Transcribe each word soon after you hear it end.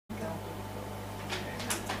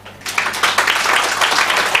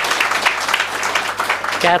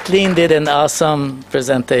Kathleen did an awesome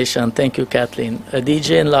presentation. Thank you, Kathleen.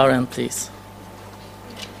 DJ and Lauren, please.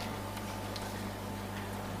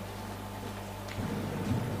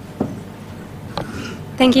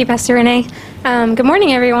 Thank you, Pastor Renee. Good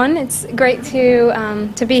morning, everyone. It's great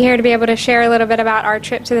to be here to be able to share a little bit about our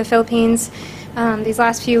trip to the Philippines these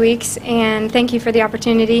last few weeks, and thank you for the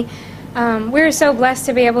opportunity. We're so blessed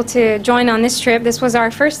to be able to join on this trip. This was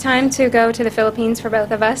our first time to go to the Philippines for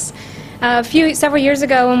both of us. Several years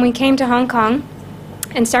ago, when we came to Hong Kong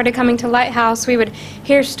and started coming to Lighthouse, we would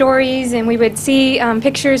hear stories and we would see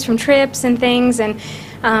pictures from trips and things, and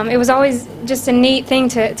it was always just a neat thing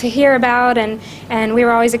to hear about, and we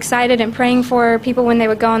were always excited and praying for people when they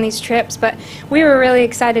would go on these trips. But we were really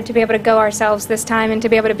excited to be able to go ourselves this time and to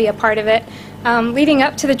be able to be a part of it. Leading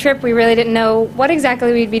up to the trip, we really didn't know what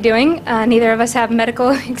exactly we'd be doing. Neither of us have medical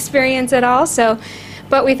experience at all,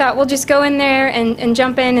 but we thought we'll just go in there and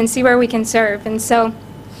jump in and see where we can serve. And so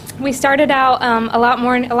we started out a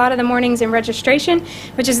lot of the mornings in registration,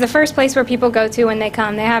 which is the first place where people go to when they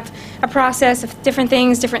come. They have a process of different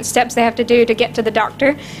things, different steps they have to do to get to the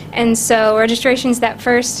doctor. And so registration is that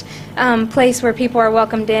first place where people are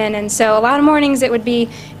welcomed in. And so a lot of mornings it would be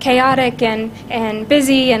chaotic and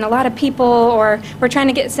busy and a lot of people, or we're trying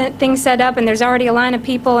to get things set up and there's already a line of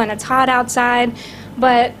people and it's hot outside.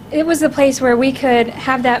 But it was the place where we could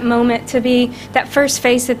have that moment to be that first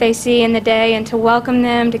face that they see in the day and to welcome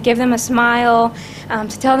them, to give them a smile,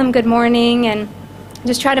 to tell them good morning, and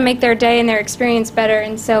just try to make their day and their experience better.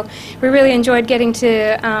 And so we really enjoyed getting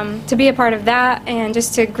to be a part of that and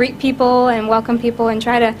just to greet people and welcome people and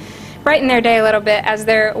try to brighten their day a little bit as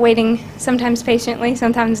they're waiting, sometimes patiently,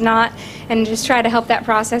 sometimes not, and just try to help that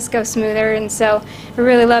process go smoother. And so we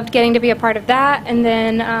really loved getting to be a part of that. And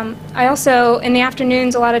then I also, in the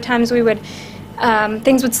afternoons, a lot of times we would,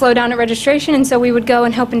 things would slow down at registration, and so we would go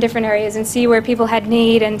and help in different areas and see where people had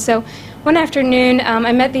need. And so one afternoon,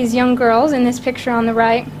 I met these young girls in this picture on the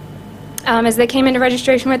right. As they came into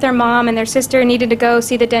registration with their mom, and their sister needed to go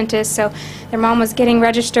see the dentist, so their mom was getting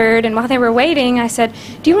registered. And while they were waiting, I said,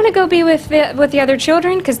 "Do you want to go be with the other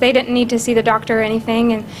children?" Because they didn't need to see the doctor or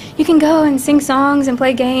anything, and you can go and sing songs and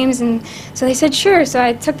play games. And so they said, "Sure." So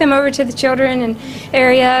I took them over to the children and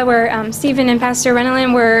area where Stephen and Pastor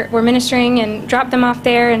Renelin were ministering, and dropped them off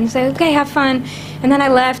there and said, "Okay, have fun." And then I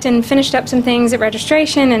left and finished up some things at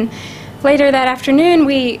registration. And later that afternoon,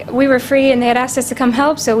 we were free, and they had asked us to come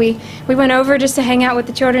help, so we went over just to hang out with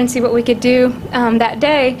the children, see what we could do that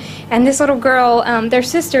day. And this little girl, they're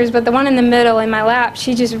sisters, but the one in the middle in my lap,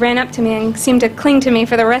 she just ran up to me and seemed to cling to me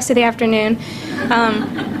for the rest of the afternoon.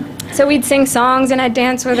 So we'd sing songs, and I'd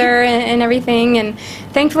dance with her and everything. And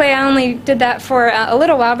thankfully, I only did that for a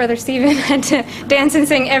little while. Brother Stephen had to dance and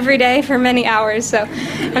sing every day for many hours, so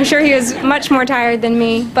I'm sure he was much more tired than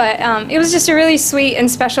me. But it was just a really sweet and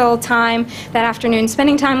special time that afternoon,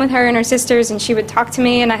 spending time with her and her sisters, and she would talk to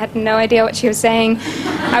me, and I had no idea what she was saying.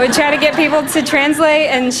 I would try to get people to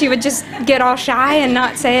translate, and she would just get all shy and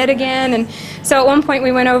not say it again. And so at one point,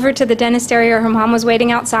 we went over to the dentist area. Her mom was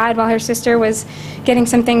waiting outside while her sister was getting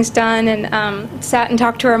some things done, and sat and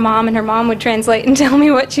talked to her mom, and her mom would translate and tell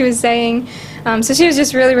me what she was saying. So she was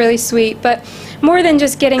just really, really sweet. But more than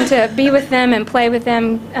just getting to be with them and play with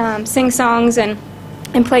them, sing songs and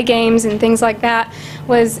play games and things like that,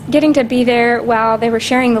 was getting to be there while they were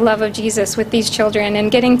sharing the love of Jesus with these children,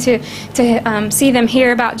 and getting to see them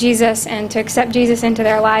hear about Jesus and to accept Jesus into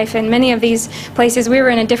their life. And many of these places, we were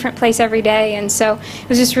in a different place every day, and so it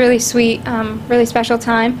was just really sweet, really special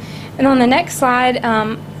time. And on the next slide,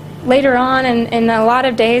 later on in a lot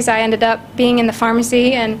of days, I ended up being in the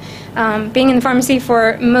pharmacy, and being in the pharmacy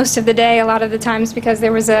for most of the day a lot of the times because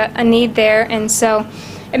there was a need there. And so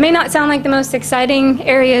it may not sound like the most exciting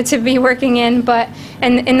area to be working in, but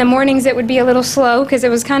in the mornings it would be a little slow because it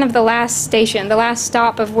was kind of the last station, the last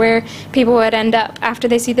stop of where people would end up after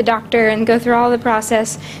they see the doctor and go through all the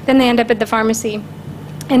process. Then they end up at the pharmacy.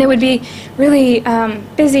 And it would be really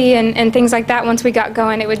busy and things like that. Once we got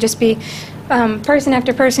going, it would just be person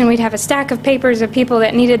after person. We'd have a stack of papers of people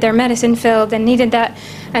that needed their medicine filled and needed that,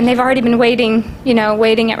 and they've already been waiting,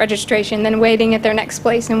 waiting at registration, then waiting at their next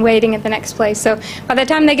place and waiting at the next place. So by the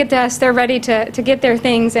time they get to us, they're ready to get their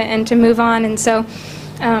things and to move on. And so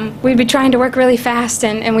we'd be trying to work really fast,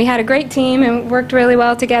 and we had a great team and worked really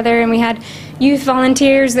well together, and we had youth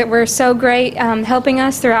volunteers that were so great, helping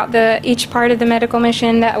us throughout each part of the medical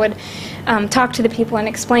mission, that would talk to the people and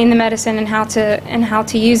explain the medicine and how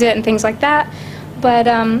to use it and things like that. But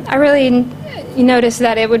I really noticed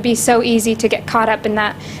that it would be so easy to get caught up in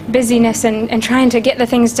that busyness and trying to get the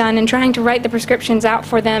things done and trying to write the prescriptions out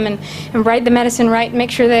for them and write the medicine right,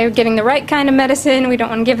 make sure they're getting the right kind of medicine. We don't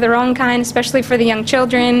want to give the wrong kind, especially for the young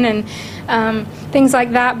children and things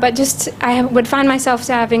like that. But just I would find myself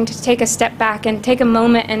having to take a step back and take a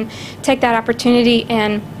moment and take that opportunity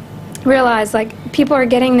and realize, like, people are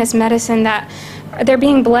getting this medicine that they're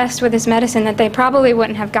being blessed with this medicine that they probably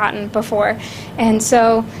wouldn't have gotten before. And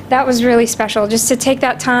so that was really special, just to take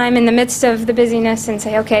that time in the midst of the busyness and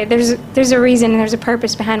say, okay, there's a reason and there's a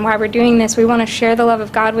purpose behind why we're doing this. We want to share the love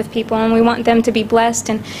of God with people, and we want them to be blessed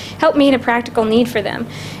and help meet a practical need for them.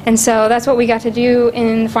 And so that's what we got to do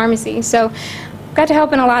in the pharmacy. So got to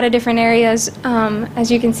help in a lot of different areas,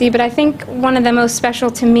 as you can see, but I think one of the most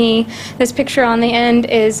special to me, this picture on the end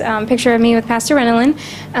is a picture of me with Pastor Renelin,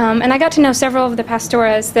 and I got to know several of the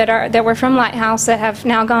pastoras that were from Lighthouse that have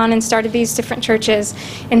now gone and started these different churches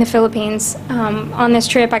in the Philippines. On this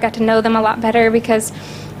trip, I got to know them a lot better because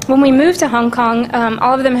when we moved to Hong Kong,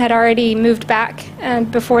 all of them had already moved back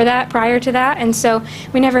prior to that, and so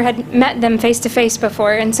we never had met them face-to-face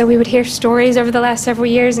before, and so we would hear stories over the last several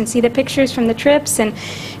years and see the pictures from the trips, and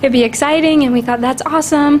it'd be exciting, and we thought, that's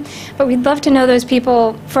awesome, but we'd love to know those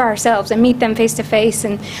people for ourselves and meet them face-to-face,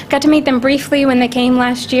 and got to meet them briefly when they came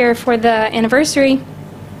last year for the anniversary.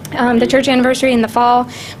 The church anniversary in the fall,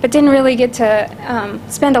 but didn't really get to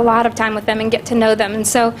spend a lot of time with them and get to know them. And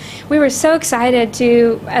so we were so excited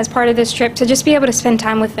to, as part of this trip, to just be able to spend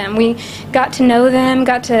time with them. We got to know them,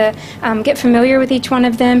 got to get familiar with each one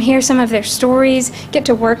of them, hear some of their stories, get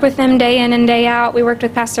to work with them day in and day out. We worked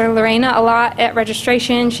with Pastor Lorena a lot at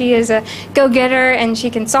registration. She is a go-getter, and she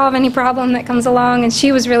can solve any problem that comes along, and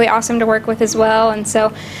she was really awesome to work with as well. And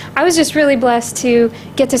so I was just really blessed to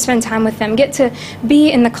get to spend time with them, get to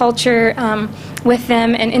be in the culture with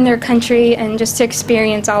them and in their country, and just to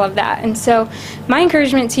experience all of that. And so my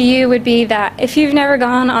encouragement to you would be that if you've never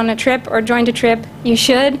gone on a trip or joined a trip, you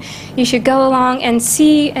should go along and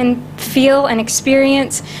see and feel and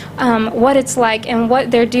experience what it's like and what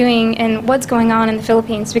they're doing and what's going on in the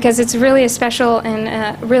Philippines, because it's really a special and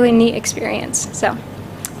a really neat experience. So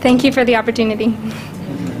thank you for the opportunity.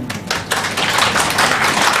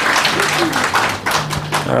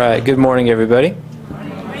 All right, good morning, everybody.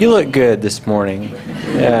 You look good this morning.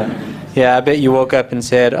 Yeah, I bet you woke up and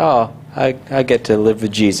said, oh, I get to live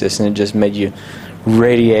with Jesus, and it just made you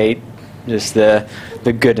radiate just the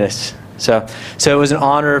goodness. So it was an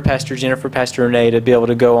honor, Pastor Jennifer, Pastor Renee, to be able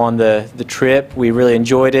to go on the trip. We really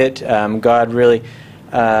enjoyed it. God really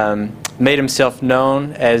made himself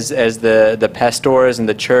known as the pastors, and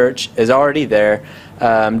the church is already there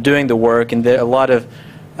doing the work, and a lot of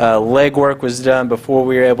legwork was done before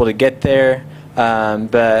we were able to get there.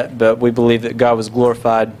 But we believe that God was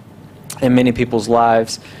glorified in many people's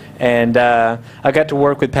lives. And I got to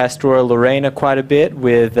work with Pastora Lorena quite a bit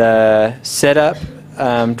with setup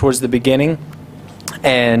towards the beginning.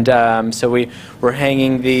 And so we were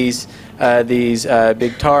hanging these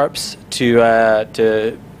big tarps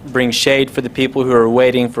to bring shade for the people who are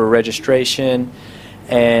waiting for registration.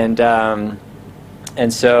 And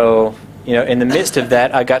so, you know, in the midst of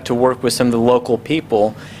that, I got to work with some of the local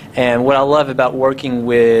people. And what I love about working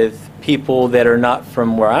with people that are not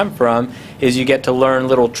from where I'm from is you get to learn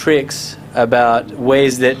little tricks about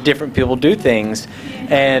ways that different people do things.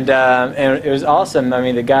 And it was awesome. I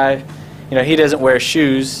mean, the guy, you know, he doesn't wear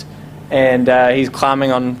shoes, and he's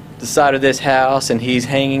climbing on the side of this house, and he's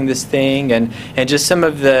hanging this thing, and just some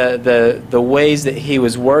of the ways that he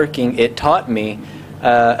was working, it taught me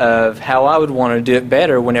of how I would want to do it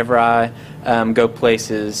better whenever I go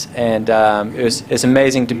places, and it's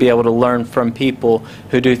amazing to be able to learn from people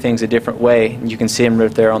who do things a different way. You can see him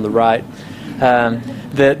right there on the right.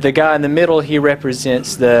 The guy in the middle, he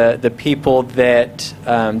represents the people that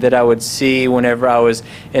I would see whenever I was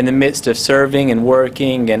in the midst of serving and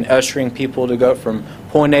working and ushering people to go from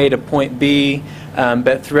point A to point B.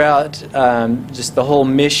 But throughout just the whole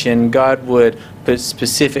mission, God would put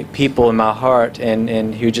specific people in my heart,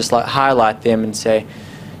 and he would just like highlight them and say,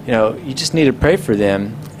 you know, you just need to pray for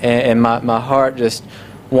them. And my heart just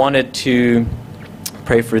wanted to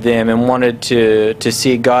pray for them and wanted to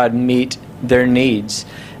see God meet their needs.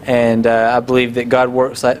 And I believe that God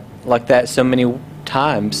works like that so many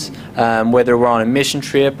times, whether we're on a mission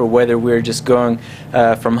trip or whether we're just going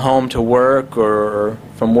from home to work or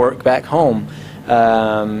from work back home.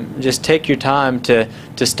 Just take your time to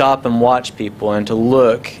stop and watch people and to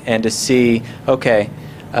look and to see, okay,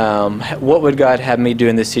 what would God have me do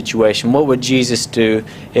in this situation? What would Jesus do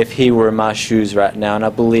if he were in my shoes right now? And I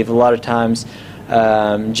believe a lot of times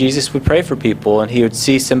Jesus would pray for people, and he would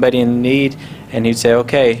see somebody in need, and he'd say,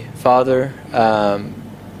 okay, Father,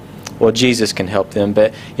 well, Jesus can help them,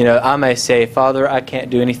 but I may say, Father, I can't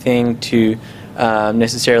do anything to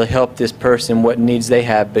necessarily help this person, what needs they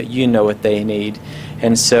have, but you know what they need.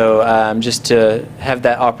 And so just to have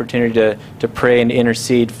that opportunity to pray and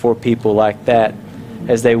intercede for people like that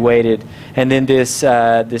as they waited. And then this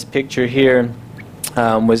picture here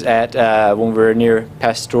was at when we were near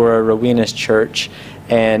Pastora Rowena's church,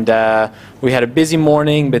 and we had a busy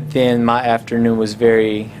morning, but then my afternoon was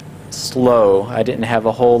very slow. I didn't have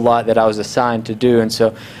a whole lot that I was assigned to do, and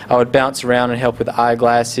so I would bounce around and help with the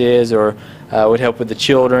eyeglasses, or would help with the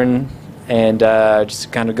children, and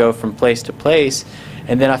just kind of go from place to place.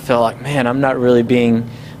 And then I felt like, man, I'm not really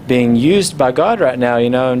being used by God right now.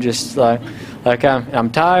 I'm just like I'm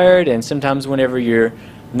tired, and sometimes whenever you're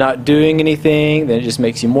not doing anything, then it just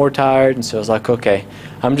makes you more tired. And so I was like, okay,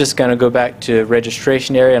 I'm just going to go back to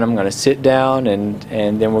registration area, and I'm going to sit down, and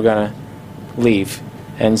then we're going to leave.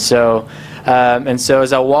 And so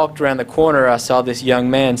as I walked around the corner, I saw this young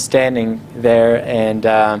man standing there, and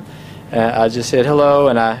I just said hello,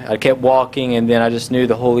 and I kept walking, and then I just knew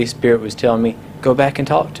the Holy Spirit was telling me, go back and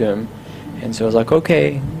talk to him. And so I was like,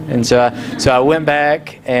 okay. And so I went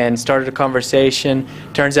back and started a conversation.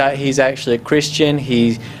 Turns out he's actually a Christian.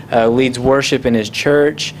 He leads worship in his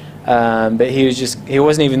church, but he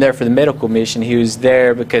wasn't even there for the medical mission. He was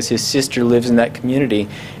there because his sister lives in that community,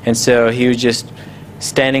 and so he was just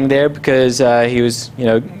standing there because he was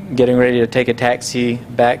getting ready to take a taxi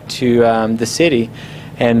back to the city.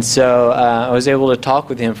 And so I was able to talk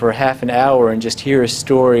with him for half an hour and just hear his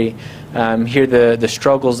story, hear the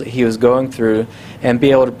struggles that he was going through, and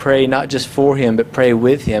be able to pray not just for him, but pray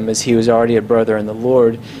with him, as he was already a brother in the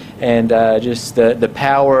Lord. And just the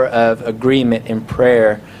power of agreement in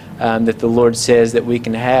prayer that the Lord says that we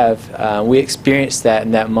can have. We experienced that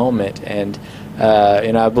in that moment. And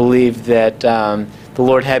I believe that the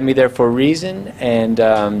Lord had me there for a reason, and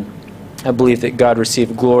I believe that God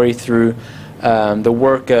received glory through the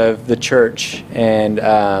work of the church. And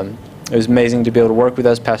it was amazing to be able to work with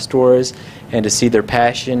us pastors and to see their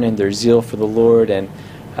passion and their zeal for the Lord. And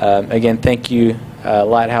again, thank you,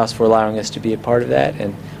 Lighthouse, for allowing us to be a part of that.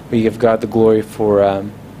 And we give God the glory for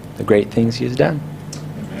the great things He has done.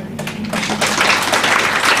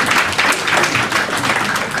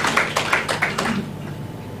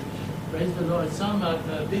 Praise the Lord. Some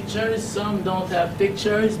have pictures, some don't have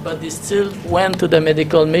pictures, but they still went to the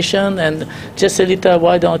medical mission. And Jesselita,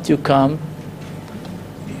 why don't you come?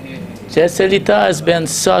 Jesselita has been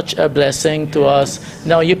such a blessing to us.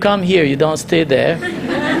 No, you come here, you don't stay there.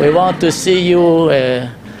 We want to see you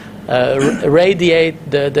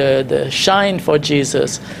radiate the shine for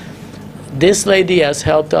Jesus. This lady has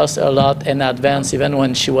helped us a lot in advance, even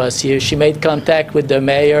when she was here. She made contact with the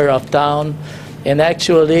mayor of town, and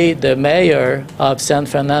actually the mayor of San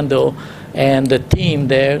Fernando and the team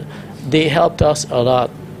there, they helped us a lot.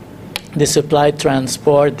 They supplied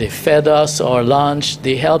transport, they fed us our lunch,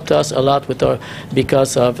 they helped us a lot with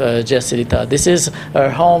because of Jesselita. This is her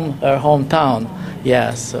hometown.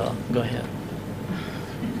 Yeah, so go ahead.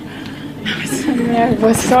 I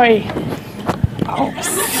was sorry. Okay.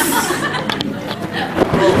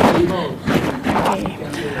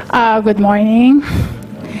 Good morning.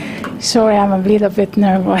 Sorry, I'm a little bit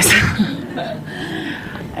nervous.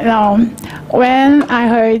 When I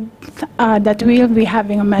heard that we'll be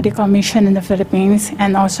having a medical mission in the Philippines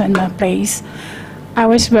and also in my place, I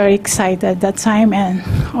was very excited that time and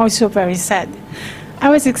also very sad. I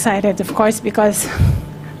was excited, of course, because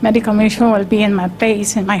medical mission will be in my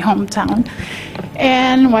place, in my hometown,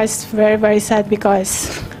 and was very, very sad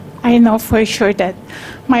because I know for sure that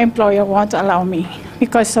my employer won't allow me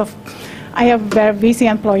because of I have very busy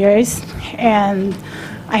employers and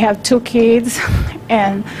I have 2 kids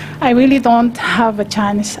and I really don't have a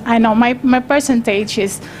chance. I know my percentage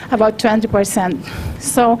is about 20%,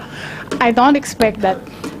 so I don't expect that.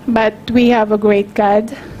 But we have a great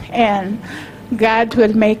God, and God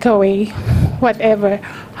will make a way, whatever,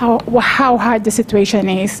 how hard the situation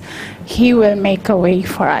is, He will make a way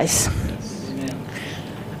for us.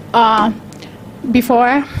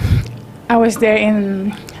 Before I was there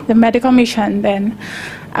in the medical mission, then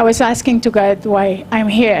I was asking to God why I'm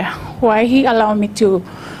here, why He allowed me to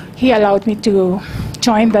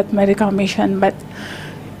join that medical mission.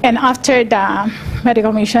 And after the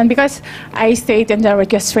medical mission, because I stayed in the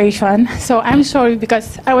registration, so I'm sorry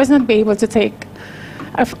because I was not able to take.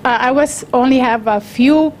 I was only have a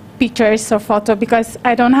few pictures or photo because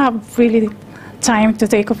I don't have really time to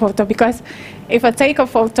take a photo, because if I take a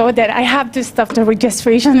photo, then I have to stop the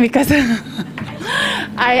registration because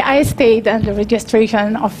I stayed on the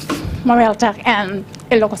registration of Mameltak, and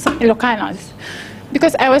Ilocanos.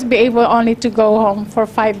 Because I was be able only to go home for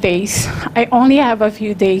 5 days. I only have a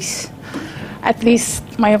few days. At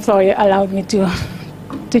least my employer allowed me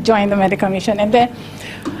to join the medical mission. And then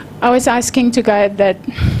I was asking to God that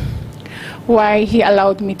why he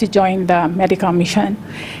allowed me to join the medical mission.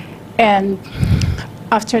 And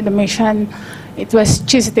after the mission, it was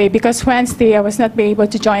Tuesday, because Wednesday I was not be able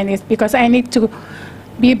to join it because I need to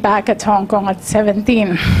be back at Hong Kong at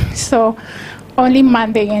 17. So only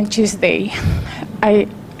Monday and Tuesday I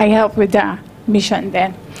helped with the mission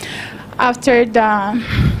then. After the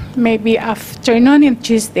maybe afternoon and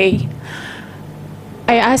Tuesday,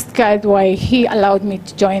 I asked God why he allowed me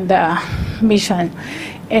to join the mission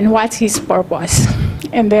and what's his purpose.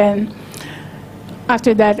 And then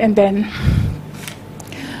after that,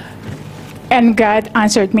 and God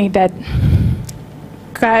answered me that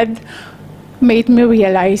God made me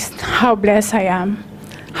realize how blessed I am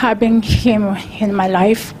having him in my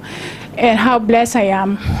life, and how blessed I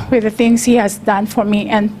am with the things he has done for me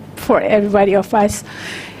and for everybody of us,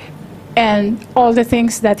 and all the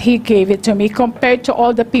things that he gave it to me compared to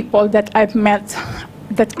all the people that I've met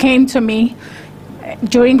that came to me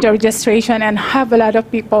during the registration, and have a lot of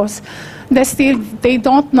people that still they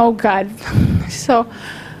don't know God. So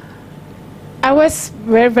I was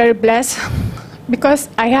very, very blessed because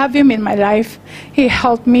I have him in my life. He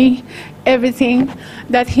helped me, everything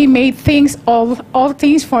that he made things, all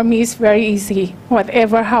things for me is very easy.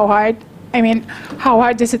 Whatever, how hard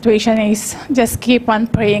the situation is, just keep on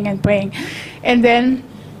praying and praying. And then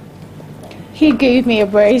he gave me a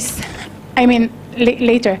verse,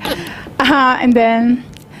 later. And then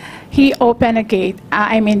he opened a gate.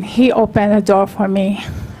 He opened a door for me.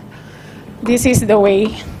 This is the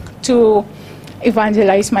way to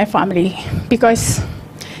evangelize my family, because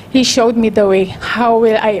he showed me the way. How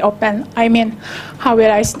will I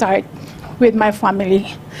start with my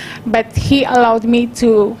family? But he allowed me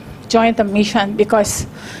to join the mission, because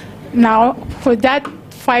now for that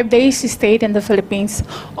 5 days he stayed in the Philippines,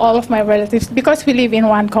 all of my relatives, because we live in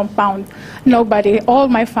one compound, nobody, all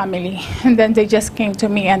my family, and then they just came to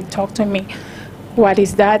me and talked to me, what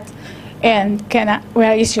is that? And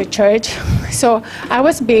where is your church? So I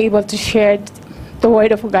was be able to share the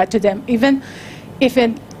word of God to them, even if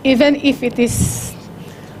it is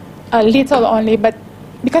a little only, but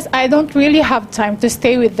because I don't really have time to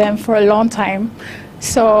stay with them for a long time,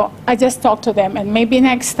 so I just talk to them, and maybe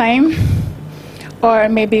next time, or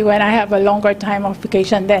maybe when I have a longer time of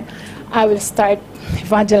vacation, then I will start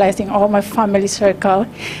evangelizing all my family circle.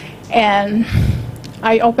 And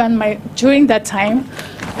during that time,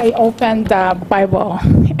 I opened the Bible,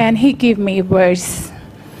 and he gave me a verse.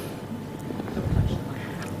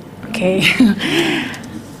 Okay.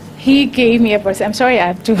 He gave me a verse. I'm sorry, I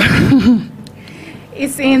have to.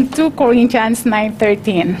 It's in 2 Corinthians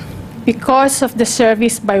 9:13. Because of the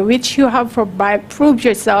service by which you have proved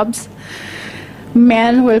yourselves,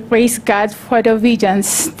 men will praise God for the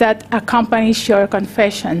obedience that accompanies your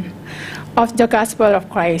confession of the gospel of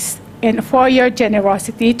Christ, and for your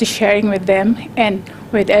generosity to sharing with them and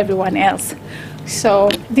with everyone else. So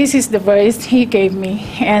this is the verse he gave me,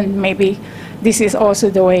 and maybe this is also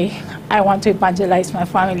the way I want to evangelize my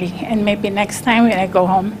family. And maybe next time when I go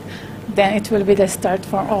home, then it will be the start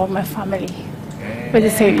for all my family with the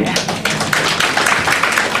Savior.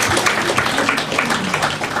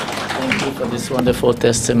 Thank you for this wonderful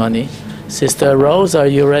testimony. Sister Rose, are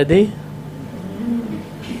you ready?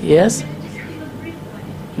 Yes?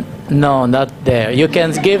 No, not there. You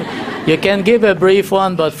can give a brief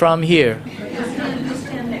one, but from here.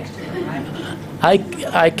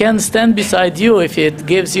 I can stand beside you if it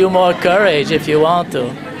gives you more courage, if you want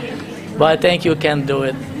to. But I think you can do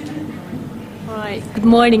it. All right. Good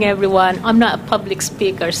morning, everyone. I'm not a public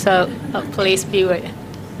speaker, so please be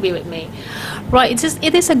with me. Right.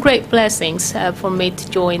 It is a great blessing for me to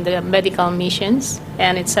join the medical missions,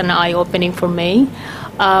 and it's an eye-opening for me.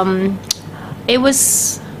 It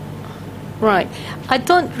was right. I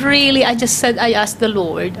asked the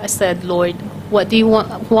Lord. I said, Lord, what do you want?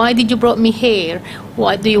 Why did you brought me here?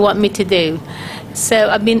 What do you want me to do? So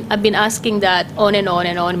I've been asking that on and on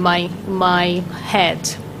and on my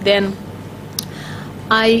head. Then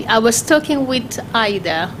I was talking with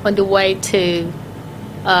Ida on the way to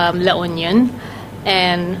La Union,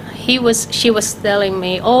 and she was telling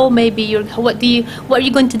me, oh, maybe what are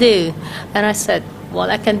you going to do? And I said, well,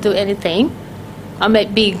 I can do anything. I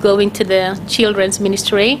might be going to the children's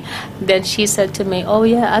ministry. Then she said to me, oh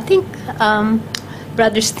yeah, I think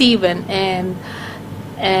Brother Stephen and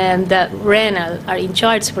Renal are in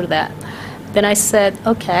charge for that. Then I said,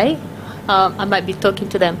 okay, I might be talking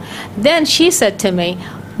to them. Then she said to me,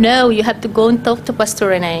 no, you have to go and talk to Pastor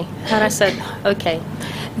Rene. And I said, okay.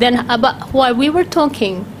 Then while we were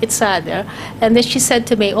talking each other, and then she said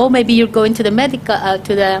to me, oh, maybe you're going to the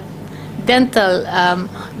to the dental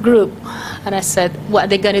group. And I said, what are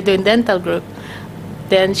they going to do in dental group?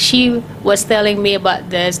 Then she was telling me about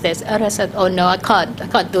this. And I said, oh, no, I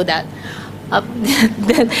can't do that.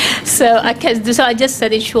 So I just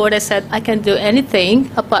said, in short, I said, I can do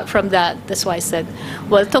anything apart from that. That's why I said,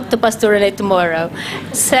 well, talk to Pastor Rene tomorrow.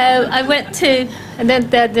 So I went to, and then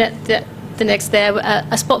the next day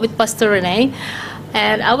I spoke with Pastor Rene,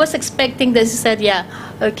 and I was expecting that he said, yeah,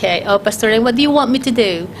 okay, oh, Pastor Rene, what do you want me to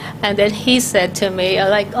do? And then he said to me,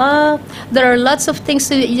 like, oh, there are lots of things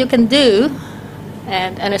that you can do.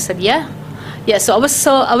 And I said, yeah. Yeah, so I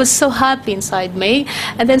was so happy inside me.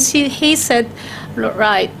 And then he said,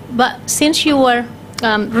 right, but since you were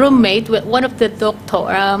roommate with one of the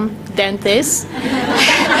dentists,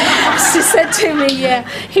 she said to me, yeah,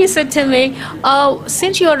 he said to me, oh,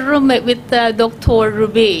 since you're roommate with Dr.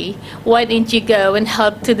 Ruby, why didn't you go and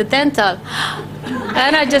help to the dental?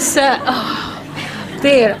 And I just said, oh,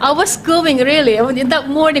 dear, I was going really, in that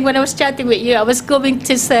morning when I was chatting with you, I was going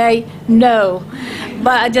to say no.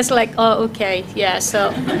 But I just like, oh, okay, yeah.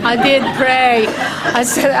 So I did pray.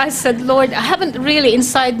 I said, Lord, I haven't really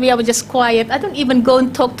inside me. I was just quiet. I don't even go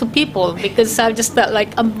and talk to people because I just felt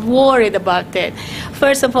like I'm worried about it.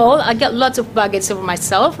 First of all, I got lots of baggage over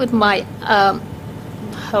myself with my,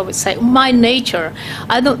 my nature.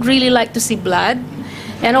 I don't really like to see blood.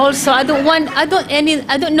 And also, I don't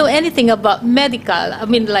know anything about medical. I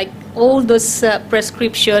mean, like all those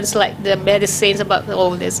prescriptions, like the medicines about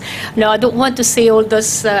all this. No, I don't want to see all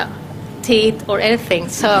those teeth or anything.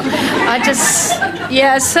 So I just,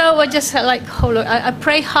 yeah. So I just like, hold on. I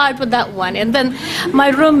pray hard for that one. And then my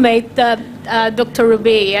roommate, Dr.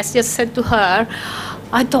 Ruby, I just said to her,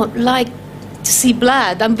 I don't like to see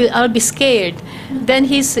blood. I'll be scared. Then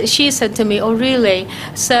she said to me, oh, really?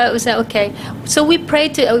 So I said, okay. So we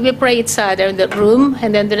prayed each other in the room,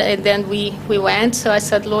 and then we went. So I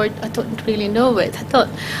said, Lord, I don't really know it. I thought,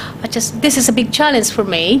 this is a big challenge for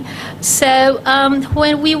me. So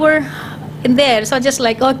when we were in there, so I just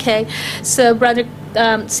like, okay. So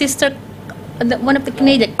sister, one of the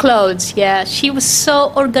Canadian clothes, yeah, she was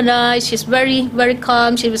so organized. She's very, very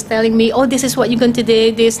calm. She was telling me, oh, this is what you're going to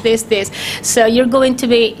do, this. So you're going to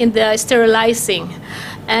be in the sterilizing.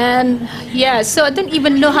 And yeah, so I don't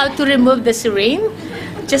even know how to remove the syringe.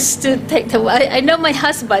 Just to take the, I know my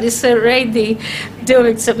husband is already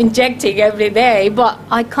doing some injecting every day, but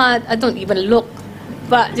I don't even look.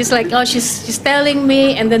 But it's like, oh, she's telling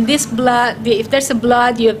me, and then this blood, if there's a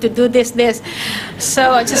blood, you have to do this.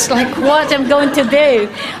 So I just like, what I'm going to do?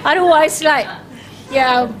 Otherwise, like,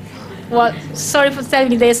 yeah, well, sorry for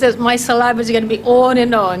telling you this, my saliva is going to be on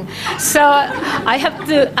and on. So I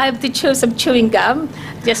have to chew some chewing gum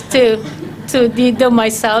just to do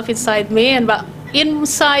myself inside me, but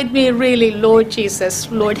inside me, really, Lord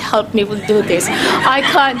Jesus, Lord, help me to do this. I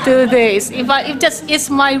can't do this. If it's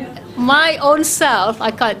my own self,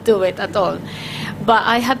 I can't do it at all. But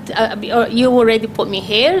I have to, you already put me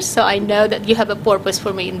here, so I know that you have a purpose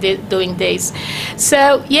for me in doing this.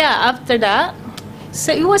 So yeah, after that,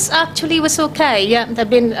 so it was okay. Yeah,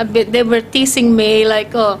 they were teasing me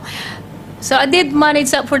like, oh. So I did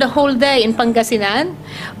manage that for the whole day in Pangasinan.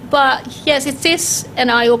 But yes, it is an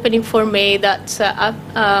eye-opening for me that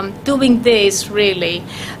doing this really,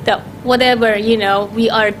 that whatever, we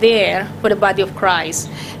are there for the body of Christ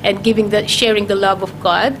and sharing the love of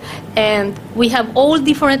God. And we have all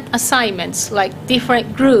different assignments, like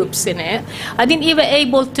different groups in it. I didn't even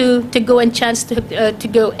able to go and chance to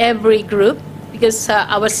go every group, because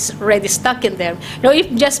I was already stuck in there.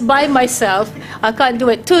 If just by myself, I can't do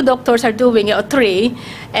it. 2 doctors are doing it, or 3,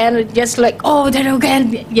 and just like, oh, there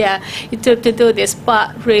again, yeah, to do this.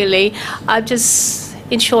 But really, I just,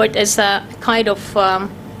 in short, as a kind of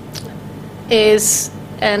is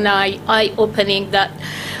an eye-opening that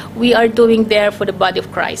we are doing there for the body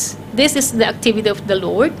of Christ. This is the activity of the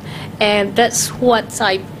Lord, and that's what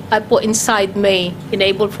I put inside me,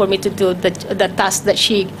 enabled for me to do the task that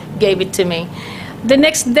she gave it to me. The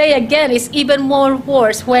next day again is even more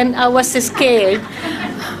worse when I was scared,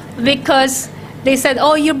 because they said,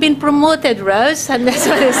 oh, you've been promoted, Rose, and that's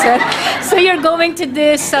what they said. So you're going to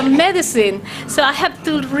do some medicine. So I have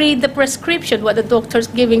to read the prescription, what the doctor's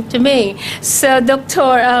giving to me. So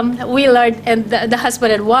Dr. Willard and the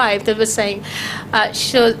husband and wife, they were saying,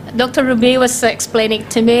 Dr. Ruby was explaining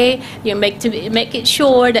to me, you make it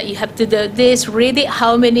sure that you have to do this, read it,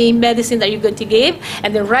 how many medicines are you going to give,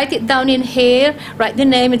 and then write it down in here, write the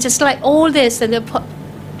name, and just like all this, and then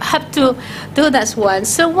have to do that one.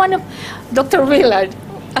 So one of Dr. Willard,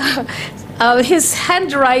 his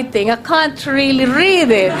handwriting, I can't really read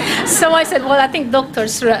it. So I said, well, I think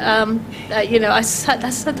doctors, I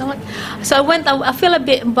said, so I went, I feel a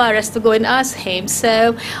bit embarrassed to go and ask him.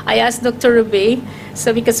 So I asked Dr. Ruby,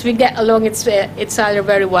 so because we get along it's either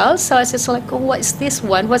very well. So I said, oh, what is this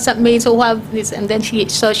one? What's that mean? So how this? And then she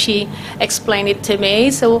explained it to me.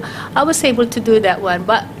 So I was able to do that one,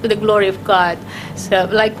 but with the glory of God. So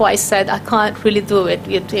like what I said, I can't really do it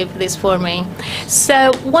if this for me.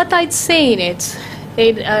 So what I'd say in it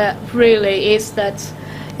really is that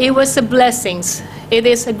it was a blessings. It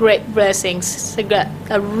is a great blessings.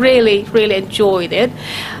 I really, really enjoyed it.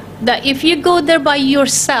 That if you go there by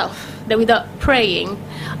yourself, that without praying,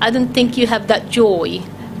 I don't think you have that joy.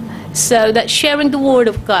 So that sharing the Word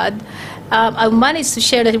of God, I managed to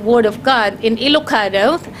share the Word of God in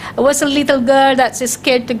Ilocano. I was a little girl that's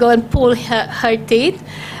scared to go and pull her teeth.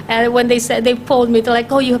 And when they told me, they're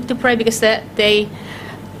like, oh, you have to pray, because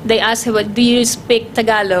they asked her, do you speak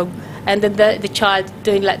Tagalog? And then the child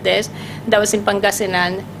doing like this. That was in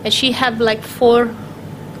Pangasinan. And she had like 4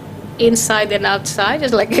 inside and outside.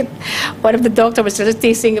 It's like one of the doctors was just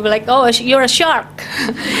teasing me, like, oh, you're a shark.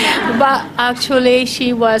 But actually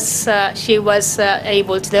she was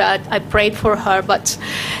able to do it. I prayed for her, but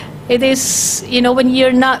it is, when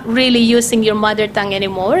you're not really using your mother tongue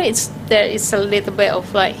anymore, it's a little bit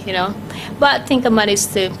of like, but I think I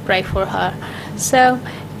managed to pray for her. So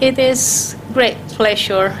it is great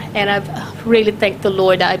pleasure, and I really thank the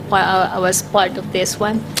Lord that I was part of this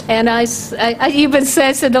one. And I even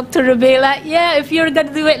said to Dr. Ruby, like, yeah, if you're going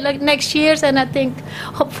to do it like next year, and I think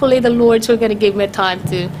hopefully the Lord's going to give me time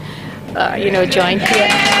to, join.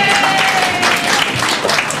 Yeah.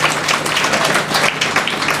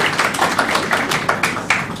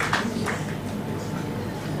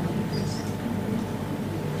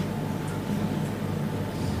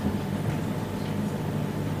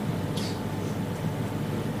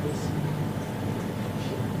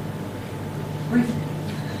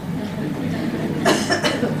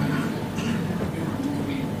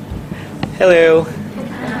 Hello.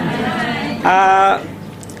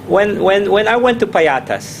 When I went to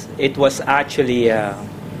Payatas, it was actually a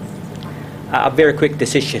very quick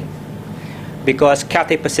decision, because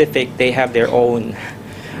Cathay Pacific, they have their own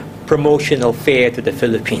promotional fare to the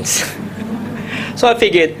Philippines. So I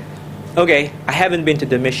figured, okay, I haven't been to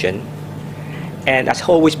the mission, and it's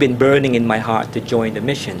always been burning in my heart to join the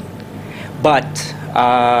mission. But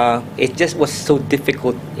it just was so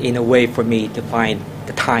difficult in a way for me to find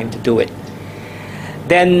the time to do it.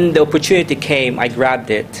 Then the opportunity came, I grabbed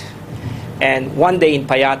it, and one day in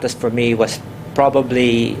Payatas for me was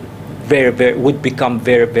probably would become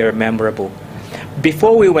very, very memorable.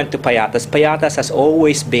 Before we went to Payatas, Payatas has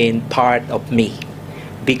always been part of me,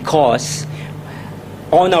 because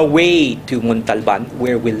on our way to Montalban,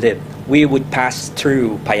 where we live, we would pass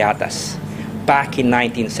through Payatas back in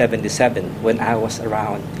 1977 when I was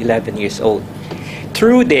around 11 years old.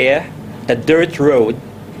 Through there, the dirt road,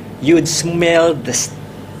 you'd smell the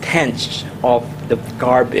stench of the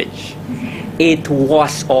garbage. It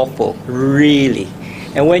was awful, really.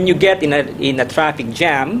 And when you get in a traffic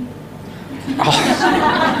jam,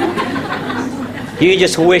 you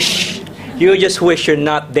just wish you're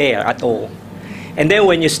not there at all. And then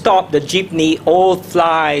when you stop the jeepney, all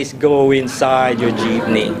flies go inside your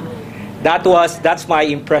jeepney. That's my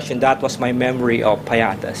impression. That was my memory of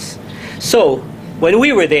Payatas. So when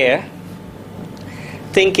we were there,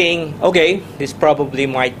 thinking, okay, this probably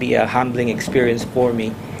might be a humbling experience for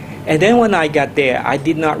me. And then when I got there, I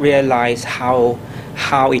did not realize how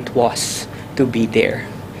it was to be there.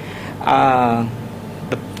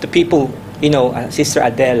 The people, Sister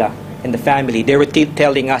Adela and the family, they were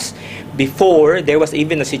telling us before, there was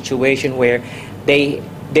even a situation where they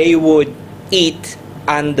would eat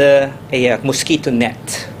under a mosquito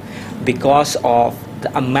net because of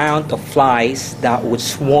the amount of flies that would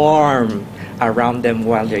swarm around them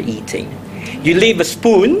while they're eating. You leave a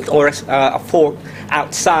spoon or a fork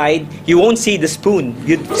outside, you won't see the spoon.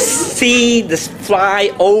 You'd see the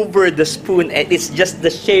fly over the spoon, and it's just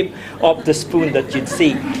the shape of the spoon that you'd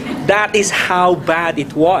see. That is how bad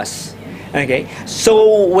it was. Okay,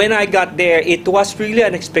 so when I got there, it was really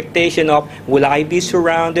an expectation of, will I be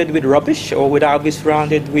surrounded with rubbish or would I be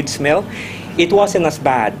surrounded with smell? It wasn't as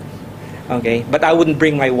bad. Okay, but I wouldn't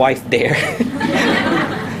bring my wife there.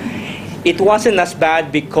 It wasn't as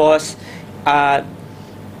bad because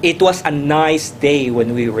it was a nice day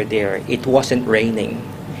when we were there. It wasn't raining.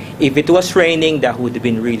 If it was raining, that would have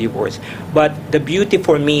been really worse. But the beauty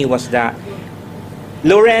for me was that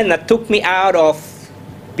Lorena took me out of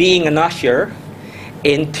being an usher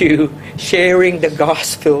into sharing the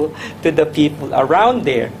gospel to the people around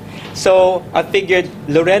there. So I figured,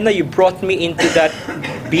 Lorena, you brought me into that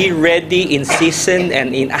be ready in season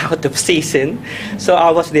and in out of season. So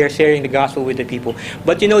I was there sharing the gospel with the people.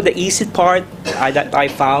 But you know, the easy part that I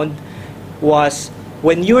found was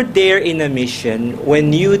when you're there in a mission,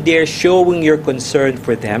 when you're there showing your concern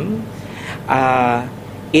for them,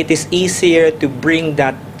 it is easier to bring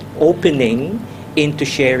that opening into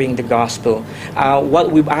sharing the gospel.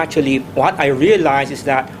 What I realized is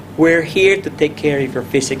that we're here to take care of your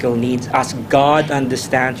physical needs as God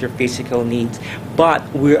understands your physical needs. But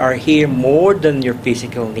we are here more than your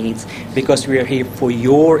physical needs because we are here for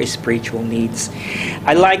your spiritual needs.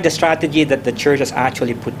 I like the strategy that the church has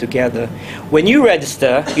actually put together. When you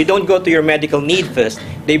register, you don't go to your medical need first.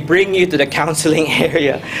 They bring you to the counseling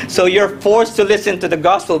area. So you're forced to listen to the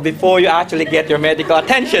gospel before you actually get your medical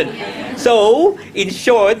attention. So, in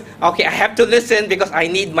short, okay, I have to listen because I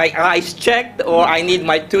need my eyes checked or I need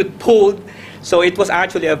my tooth pulled. So it was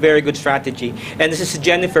actually a very good strategy. And this is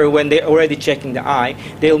Jennifer, when they're already checking the eye,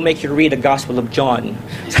 they'll make you read the Gospel of John.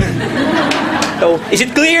 So, is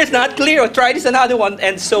it clear? It's not clear. Or try this another one,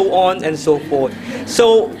 and so on and so forth.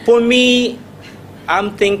 So, for me,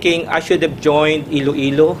 I'm thinking I should have joined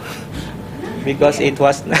Iloilo because it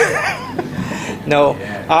was... No,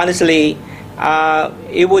 honestly,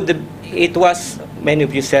 it was, many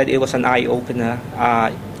of you said it was an eye-opener.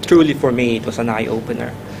 Truly for me, it was an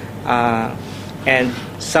eye-opener. And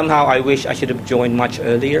somehow I wish I should have joined much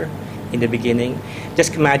earlier in the beginning.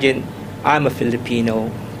 Just imagine, I'm a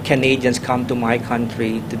Filipino. Canadians come to my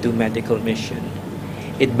country to do medical mission.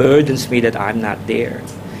 It burdens me that I'm not there.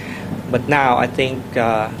 But now I think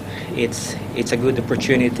it's a good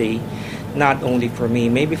opportunity, not only for me,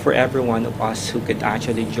 maybe for every one of us who could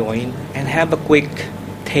actually join and have a quick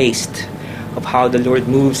taste of how the Lord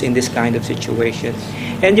moves in this kind of situation.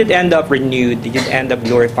 And you'd end up renewed, you'd end up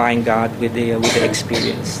glorifying God with the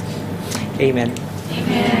experience. Amen.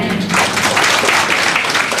 Amen.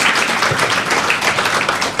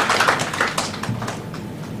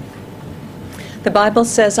 The Bible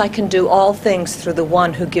says, I can do all things through the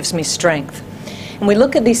one who gives me strength. And we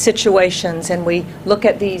look at these situations and we look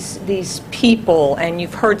at these people, and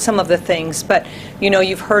you've heard some of the things, but you know,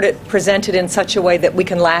 you've heard it presented in such a way that we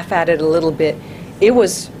can laugh at it a little bit. It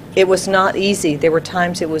was not easy. There were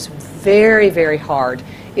times it was very, very hard.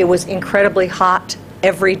 It was incredibly hot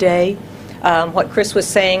every day. What Chris was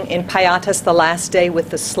saying in Payatas the last day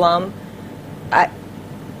with the slum,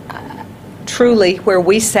 truly, where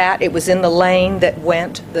we sat, it was in the lane that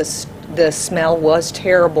went. The smell was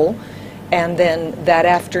terrible. And then that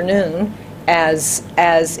afternoon, as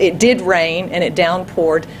it did rain and it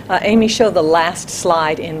downpoured, Amy showed the last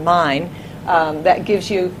slide in mine. That gives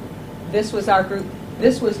you, this was our group.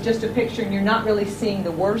 This was just a picture, and you're not really seeing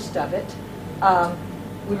the worst of it.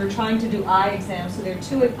 We were trying to do eye exams, so there are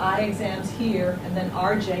 2 eye exams here, and then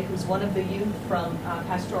RJ, who's one of the youth from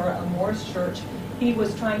Pastora Amore's church, he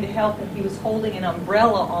was trying to help, and he was holding an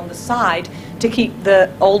umbrella on the side to keep the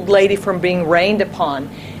old lady from being rained upon.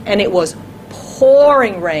 And it was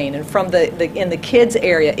pouring rain, and from in the kids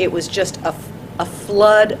area, it was just a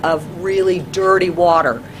flood of really dirty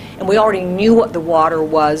water. And we already knew what the water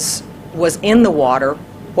was in the water.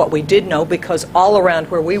 What we did know, because all around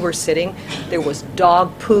where we were sitting, there was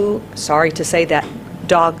dog poo, sorry to say that,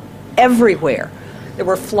 dog everywhere. There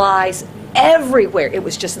were flies everywhere. It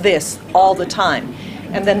was just this all the time.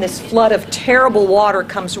 And then this flood of terrible water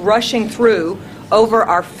comes rushing through over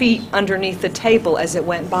our feet underneath the table as it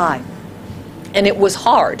went by. And it was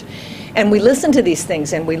hard. And we listen to these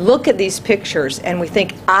things and we look at these pictures and we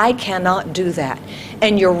think, I cannot do that.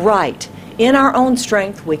 And you're right. In our own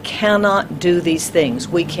strength, we cannot do these things.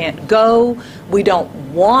 We can't go, we don't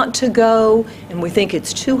want to go, and we think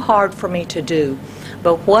it's too hard for me to do.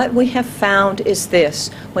 But what we have found is this: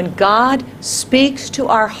 when God speaks to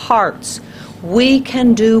our hearts, we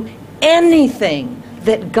can do anything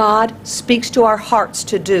that God speaks to our hearts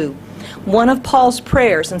to do. One of Paul's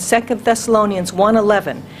prayers in 2 Thessalonians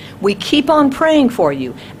 1:11, we keep on praying for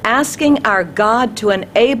you, asking our God to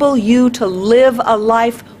enable you to live a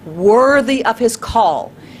life worthy of His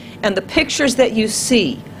call. And the pictures that you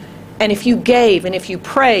see, and if you gave, and if you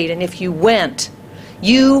prayed, and if you went,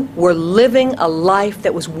 you were living a life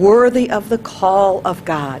that was worthy of the call of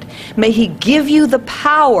God. May He give you the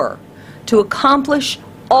power to accomplish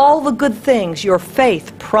all the good things your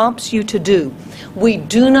faith prompts you to do. We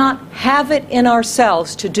do not have it in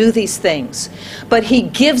ourselves to do these things, but He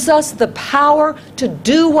gives us the power to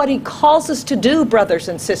do what He calls us to do, brothers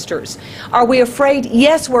and sisters. Are we afraid?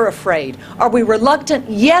 Yes, we're afraid. Are we reluctant?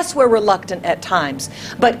 Yes, we're reluctant at times.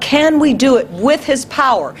 But can we do it with His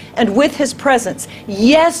power and with His presence?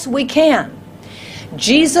 Yes, we can.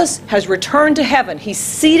 Jesus has returned to heaven. He's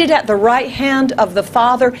seated at the right hand of the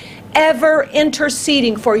Father, ever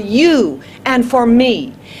interceding for you and for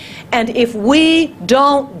me. And if we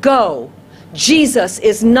don't go, Jesus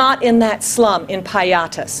is not in that slum in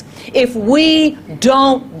Payatas. If we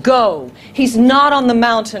don't go, He's not on the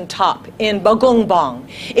mountaintop in Bagungbong.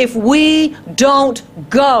 If we don't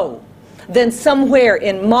go, then somewhere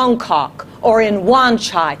in Mongkok or in Wan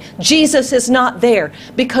Chai, Jesus is not there,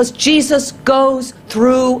 because Jesus goes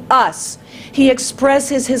through us. He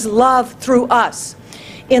expresses His love through us.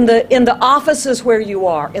 In the offices where you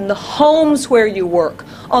are, in the homes where you work,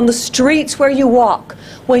 on the streets where you walk,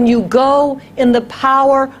 when you go in the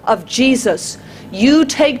power of Jesus, you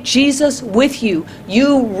take Jesus with you.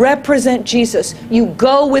 You represent Jesus. You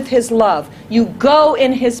go with His love. You go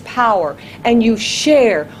in His power, and you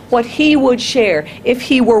share what He would share if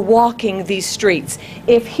He were walking these streets,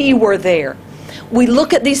 if He were there. We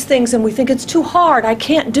look at these things and we think it's too hard. I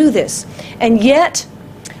can't do this. And yet,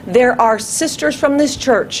 there are sisters from this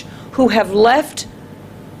church who have left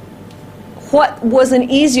what was an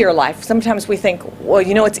easier life. Sometimes we think, well,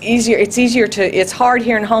 you know, it's hard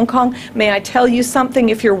here in Hong Kong. May I tell you something?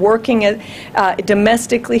 If you're working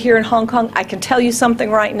domestically here in Hong Kong, I can tell you something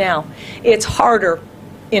right now. It's harder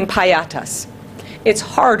in Payatas. It's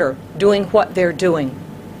harder doing what they're doing.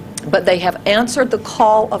 But they have answered the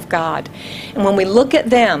call of God. And when we look at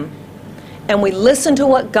them, and we listen to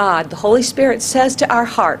what God, the Holy Spirit, says to our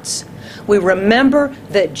hearts, we remember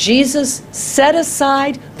that Jesus set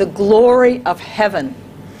aside the glory of heaven,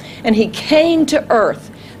 and He came to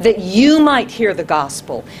earth that you might hear the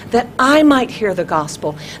gospel, that I might hear the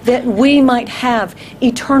gospel, that we might have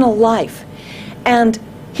eternal life. And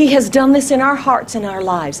He has done this in our hearts and our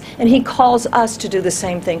lives, and He calls us to do the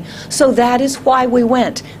same thing. So that is why we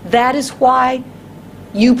went. That is why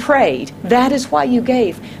you prayed. That is why you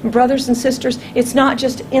gave. Brothers and sisters, it's not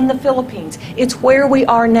just in the Philippines. It's where we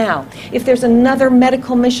are now. If there's another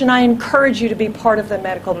medical mission, I encourage you to be part of the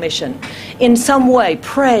medical mission. In some way,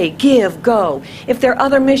 pray, give, go. If there are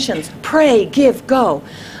other missions, pray, give, go.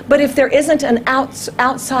 But if there isn't an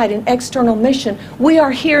outside and external mission, we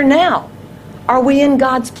are here now. Are we in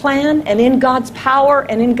God's plan and in God's power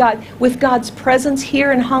and with God's presence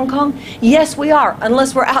here in Hong Kong? Yes, we are,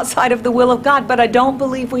 unless we're outside of the will of God, but I don't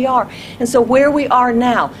believe we are. And so where we are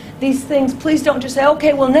now, these things, please don't just say,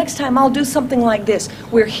 okay, well, next time I'll do something like this.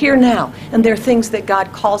 We're here now, and there are things that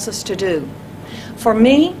God calls us to do. For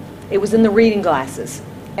me, it was in the reading glasses.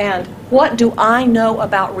 And what do I know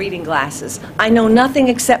about reading glasses? I know nothing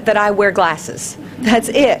except that I wear glasses. That's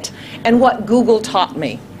it. And what Google taught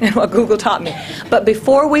me. But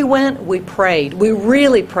before we went, we prayed. We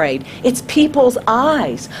really prayed. It's people's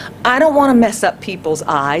eyes. I don't want to mess up people's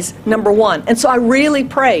eyes, number one. And so I really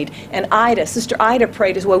prayed. And Sister Ida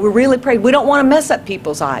prayed as well. We really prayed. We don't want to mess up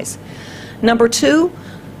people's eyes. Number two,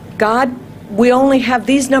 God, we only have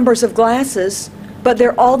these numbers of glasses, but there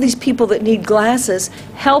are all these people that need glasses.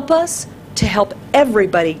 Help us to help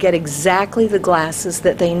everybody get exactly the glasses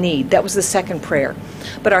that they need. That was the second prayer.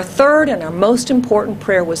 But our third and our most important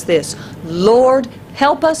prayer was this: Lord,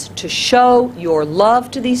 help us to show your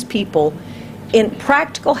love to these people in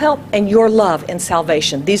practical help and your love in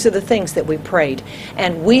salvation. These are the things that we prayed.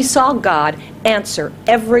 And we saw God answer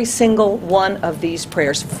every single one of these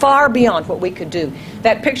prayers, far beyond what we could do.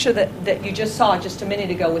 That picture that you just saw just a minute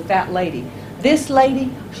ago with that lady. This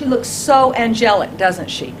lady, she looks so angelic, doesn't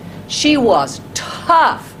she? She was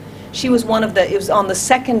tough. She was it was on the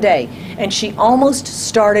second day, and she almost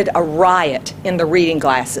started a riot in the reading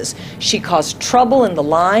glasses. She caused trouble in the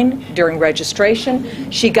line during registration.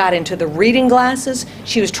 She got into the reading glasses.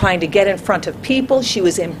 She was trying to get in front of people. She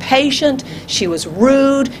was impatient. She was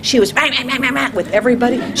rude. She was with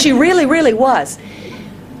everybody. She really, really was.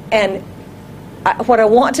 And what I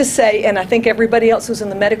want to say, and I think everybody else who's in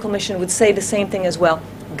the medical mission would say the same thing as well,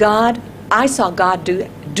 I saw God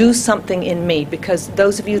do something in me, because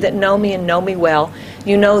those of you that know me and know me well,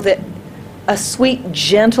 you know that a sweet,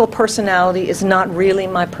 gentle personality is not really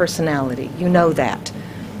my personality. You know that.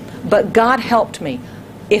 But God helped me.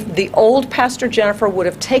 If the old Pastor Jennifer would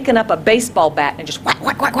have taken up a baseball bat and just whack,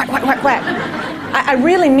 whack, whack, whack, whack, whack, whack. I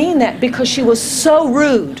really mean that, because she was so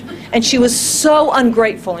rude. And she was so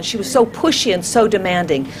ungrateful, and she was so pushy and so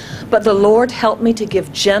demanding. But the Lord helped me to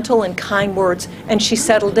give gentle and kind words, and she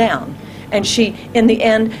settled down. And in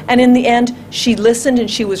the end, she listened and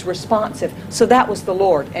she was responsive. So that was the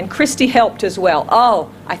Lord. And Christy helped as well. Oh,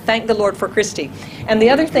 I thank the Lord for Christy. And the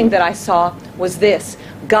other thing that I saw was this.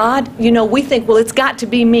 God, we think, well, it's got to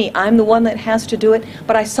be me. I'm the one that has to do it.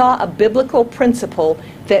 But I saw a biblical principle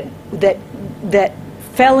that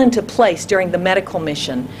fell into place during the medical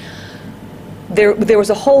mission. There was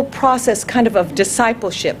a whole process kind of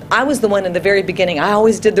discipleship. I was the one in the very beginning. I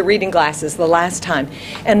always did the reading glasses the last time.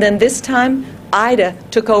 And then this time, Ida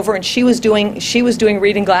took over, and she was doing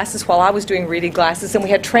reading glasses while I was doing reading glasses, and we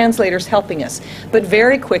had translators helping us. But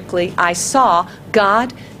very quickly, I saw,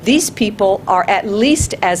 God, these people are at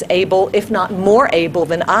least as able, if not more able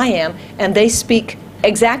than I am, and they speak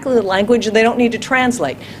exactly the language, and they don't need to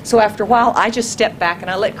translate. So after a while, I just stepped back and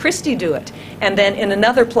I let Christy do it. And then in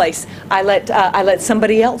another place, I let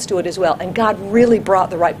somebody else do it as well. And God really brought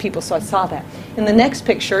the right people, so I saw that. In the next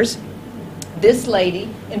pictures, this lady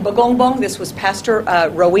in Bagongbong, this was Pastor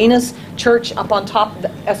Rowena's church up on top,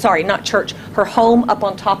 not church, her home up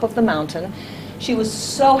on top of the mountain. She was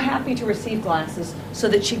so happy to receive glasses so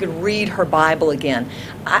that she could read her Bible again.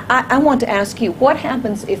 I want to ask you, what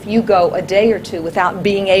happens if you go a day or two without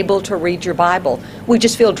being able to read your Bible? We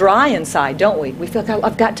just feel dry inside, don't we? We feel,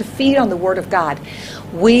 I've got to feed on the Word of God.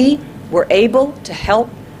 We were able to help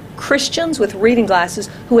Christians with reading glasses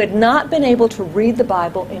who had not been able to read the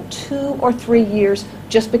Bible in 2 or 3 years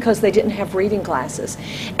just because they didn't have reading glasses.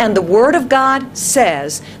 And the Word of God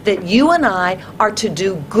says that you and I are to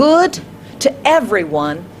do good to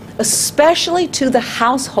everyone, especially to the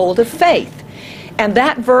household of faith. And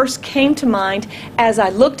that verse came to mind as I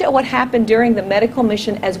looked at what happened during the medical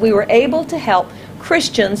mission, as we were able to help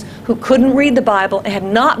Christians who couldn't read the Bible and had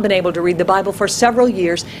not been able to read the Bible for several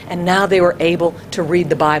years, and now they were able to read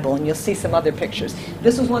the Bible. And you'll see some other pictures.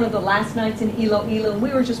 This was one of the last nights in Iloilo, and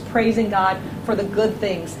we were just praising God for the good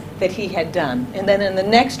things that He had done. And then in the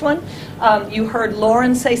next one, you heard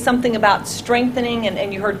Lauren say something about strengthening,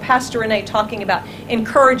 and you heard Pastor Renee talking about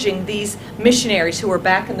encouraging these missionaries who are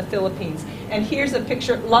back in the Philippines. And here's a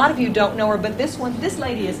picture. A lot of you don't know her, but this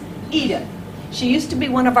lady is Edith. She used to be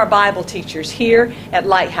one of our Bible teachers here at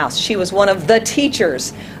Lighthouse. She was one of the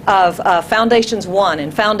teachers of Foundations 1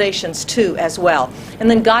 and Foundations 2 as well. And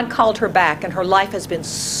then God called her back, and her life has been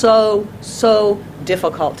so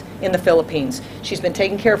difficult in the Philippines. She's been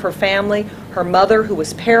taking care of her family, her mother who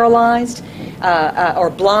was paralyzed or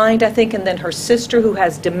blind, I think, and then her sister who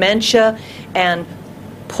has dementia and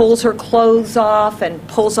pulls her clothes off and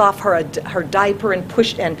pulls off her diaper and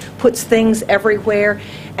puts things everywhere.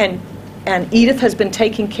 And Edith has been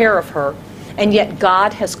taking care of her, and yet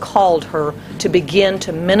God has called her to begin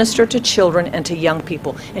to minister to children and to young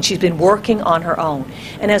people, and she's been working on her own.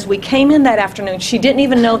 And as we came in that afternoon, she didn't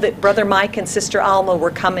even know that Brother Mike and Sister Alma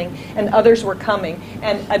were coming, and others were coming,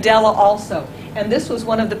 and Adela also. And this was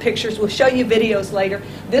one of the pictures. We'll show you videos later.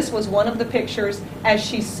 This was one of the pictures as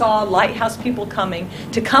she saw Lighthouse people coming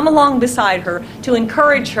to come along beside her, to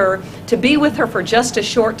encourage her, to be with her for just a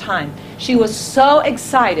short time. She was so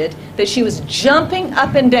excited that she was jumping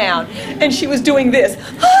up and down, and she was doing this.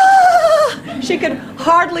 Ah! She could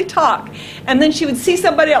hardly talk. And then she would see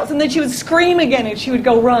somebody else, and then she would scream again, and she would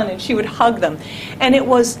go run, and she would hug them. And it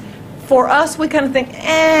was, for us, we kind of think,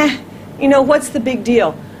 what's the big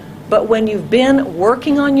deal? But when you've been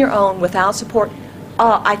working on your own without support,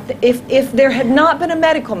 if there had not been a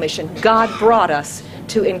medical mission, God brought us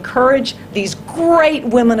to encourage these great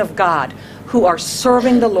women of God who are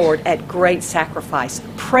serving the Lord at great sacrifice.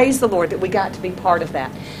 Praise the Lord that we got to be part of that.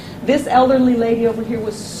 This elderly lady over here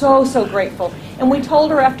was so grateful. And we told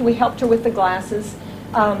her after we helped her with the glasses,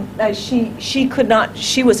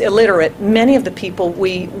 she was illiterate. Many of the people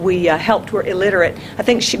we helped were illiterate. I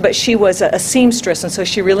think but she was a seamstress, and so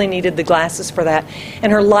she really needed the glasses for that.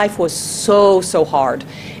 And her life was so hard.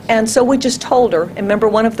 And so we just told her, and remember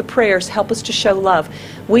one of the prayers, help us to show love.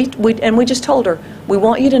 We just told her, we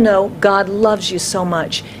want you to know God loves you so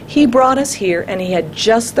much. He brought us here, and He had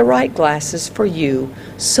just the right glasses for you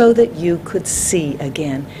so that you could see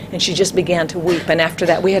again. And she just began to weep. And after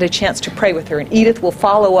that, we had a chance to pray with her. And Edith will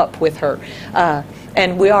follow up with her.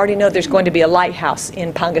 And we already know there's going to be a lighthouse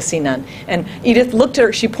in Pangasinan. And Edith looked at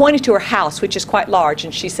her, she pointed to her house, which is quite large,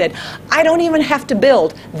 and she said, I don't even have to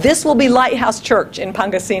build. This will be Lighthouse Church in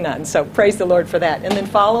Pangasinan. So praise the Lord for that. And then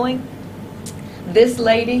following, this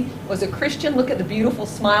lady was a Christian. Look at the beautiful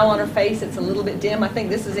smile on her face. It's a little bit dim. I think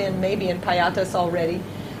this is maybe in Payatas already,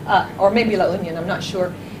 or maybe La Union, I'm not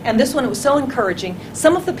sure. And this one, it was so encouraging.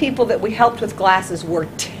 Some of the people that we helped with glasses were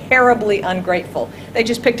terribly ungrateful. They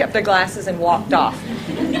just picked up their glasses and walked off.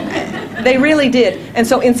 They really did. And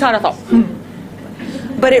so inside I thought,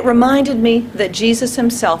 But it reminded me that Jesus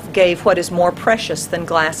himself gave what is more precious than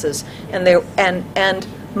glasses. And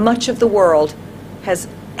much of the world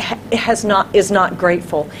is not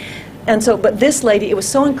grateful. And so, but this lady, it was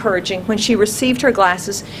so encouraging. When she received her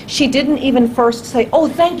glasses, she didn't even first say, "Oh,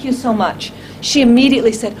 thank you so much." She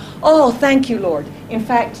immediately said, "Oh, thank you, Lord." In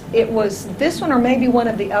fact, it was this one or maybe one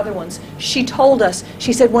of the other ones. She told us,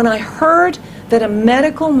 she said, "When I heard that a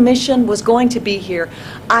medical mission was going to be here,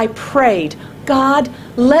 I prayed, God,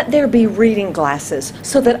 let there be reading glasses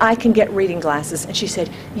so that I can get reading glasses." And she said,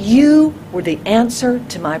 "You were the answer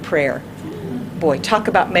to my prayer." Boy, talk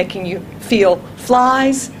about making you feel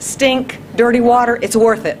flies, stink, dirty water. It's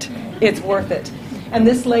worth it. It's worth it. And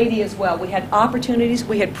this lady as well, we had opportunities.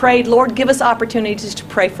 We had prayed, "Lord, give us opportunities to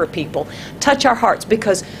pray for people. Touch our hearts,"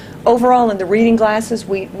 because overall in the reading glasses,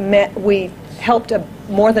 we helped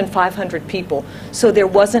more than 500 people. So there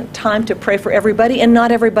wasn't time to pray for everybody, and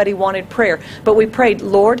not everybody wanted prayer. But we prayed,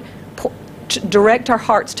 "Lord, direct our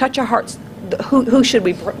hearts, touch our hearts. Who should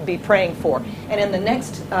we be praying for?" And in the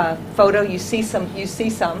next photo, you see some.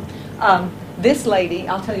 This lady,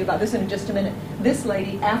 I'll tell you about this in just a minute. This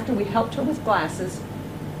lady, after we helped her with glasses,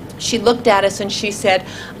 she looked at us and she said,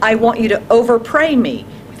 "I want you to over-pray me."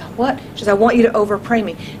 We thought, "What?" She said, "I want you to over-pray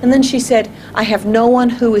me." And then she said, "I have no one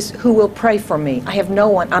who will pray for me. I have no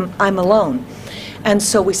one. I'm alone." And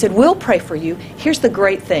so we said, "We'll pray for you." Here's the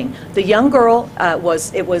great thing. The young girl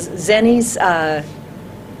was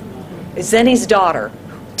Zenny's daughter,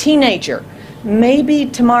 teenager, maybe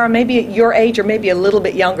Tamara, maybe your age or maybe a little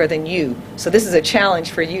bit younger than you. So this is a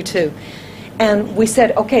challenge for you too. And we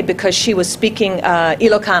said, okay, because she was speaking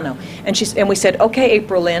Ilocano, and we said, "Okay,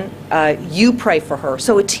 April Lynn, you pray for her."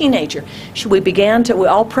 So a teenager. We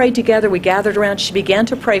all prayed together. We gathered around. She began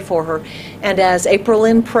to pray for her, and as April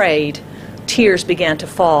Lynn prayed, tears began to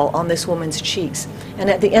fall on this woman's cheeks.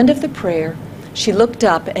 And at the end of the prayer, she looked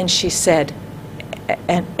up and she said,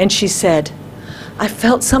 "I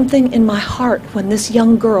felt something in my heart when this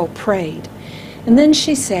young girl prayed." And then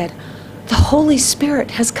she said, "The Holy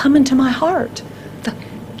Spirit has come into my heart."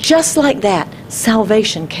 Just like that,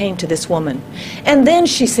 salvation came to this woman. And then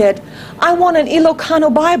she said, "I want an Ilocano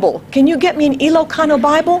Bible. Can you get me an Ilocano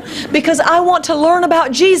Bible? Because I want to learn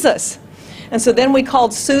about Jesus." And so then we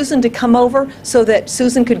called Susan to come over so that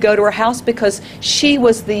Susan could go to her house, because she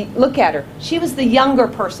was look at her, she was the younger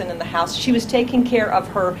person in the house. She was taking care of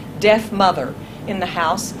her deaf mother in the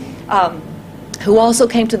house, who also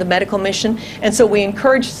came to the medical mission. And so we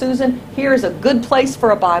encouraged Susan, here is a good place for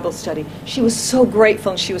a Bible study. She was so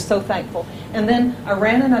grateful and she was so thankful. And then I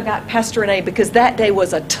ran and I got Pastor Renee, because that day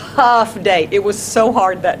was a tough day. It was so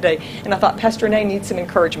hard that day. And I thought, Pastor Renee needs some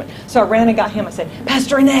encouragement. So I ran and got him. I said,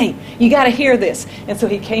 "Pastor Renee, you got to hear this." And so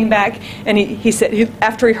he came back and he said,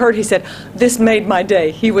 after he heard, he said, "This made my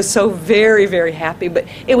day." He was so very, very happy. But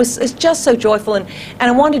it's just so joyful. And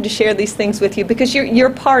I wanted to share these things with you because you're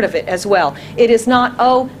part of it as well. It is not,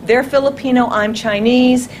 "Oh, they're Filipino, I'm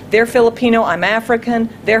Chinese. They're Filipino, I'm African.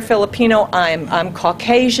 They're Filipino, I'm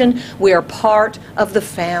Caucasian." We are part of the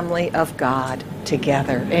family of God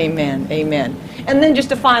together. Amen. Amen. And then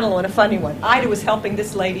just a final one, a funny one. Ida was helping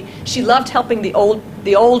this lady. She loved helping the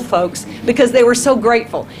old folks because they were so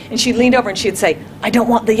grateful. And she leaned over and she'd say, "I don't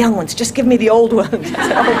want the young ones. Just give me the old ones." I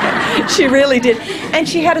said, "Okay." She really did. And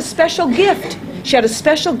she had a special gift. She had a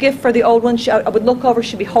special gift for the old ones. I would look over,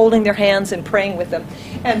 she'd be holding their hands and praying with them.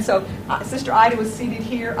 And so Sister Ida was seated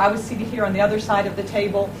here. I was seated here on the other side of the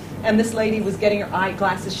table. And this lady was getting her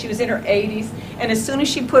eyeglasses. She was in her 80s. And as soon as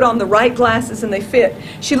she put on the right glasses and they fit,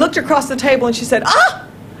 she looked across the table and she said, "Ah,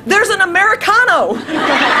 there's an Americano."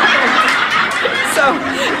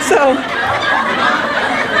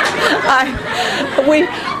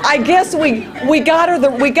 I guess we got her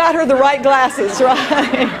the right glasses,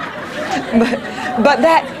 right? But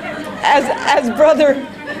that, as brother,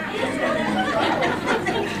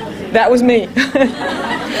 that was me.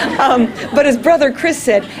 But as Brother Chris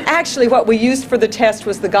said, actually what we used for the test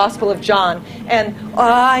was the Gospel of John. And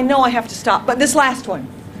I know I have to stop, but this last one.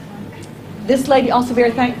 This lady, also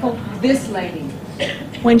very thankful, this lady,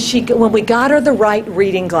 when we got her the right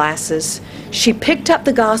reading glasses, she picked up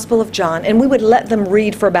the Gospel of John, and we would let them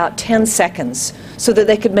read for about 10 seconds so that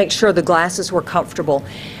they could make sure the glasses were comfortable.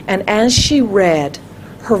 And as she read,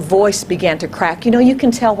 her voice began to crack. You know, you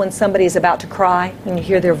can tell when somebody is about to cry when you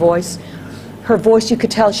hear their voice. Her voice, you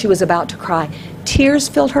could tell she was about to cry. Tears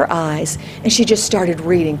filled her eyes, and she just started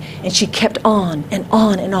reading, and she kept on and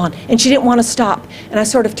on and on, and she didn't want to stop. And I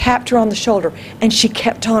sort of tapped her on the shoulder, and she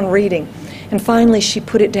kept on reading. And finally she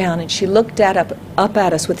put it down, and she looked up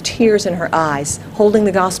at us with tears in her eyes, holding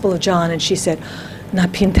the Gospel of John, and she said,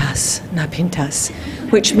 "Napintas, napintas,"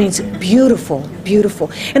 which means beautiful, beautiful.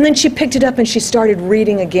 And then she picked it up and she started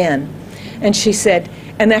reading again. And she said,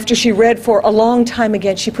 and after she read for a long time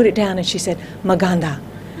again, she put it down and she said, "Maganda."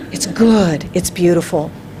 It's good. It's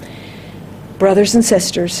beautiful. Brothers and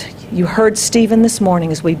sisters, you heard Stephen this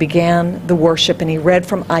morning as we began the worship, and he read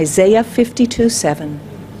from Isaiah 52:7.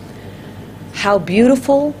 How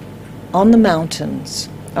beautiful on the mountains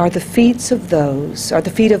are the feet of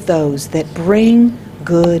those that bring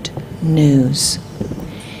good news.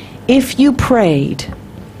 If you prayed,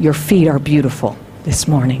 your feet are beautiful this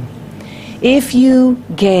morning. If you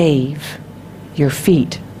gave, your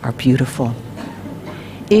feet are beautiful.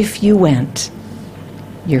 If you went,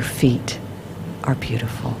 your feet are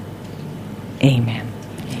beautiful. Amen.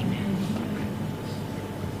 Amen.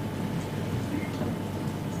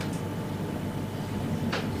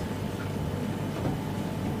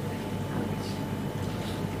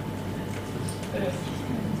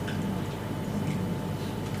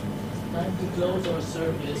 Time to close our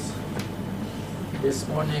service. This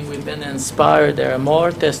morning we've been inspired. There are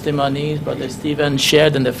more testimonies Brother Stephen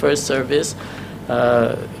shared in the first service.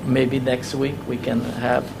 Maybe next week we can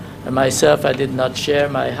have. Myself, I did not share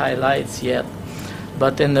my highlights yet.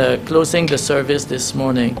 But in closing the service this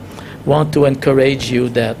morning, want to encourage you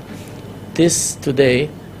that this today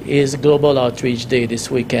is Global Outreach Day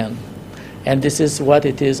this weekend. And this is what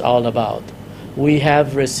it is all about. We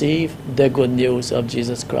have received the good news of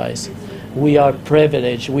Jesus Christ. We are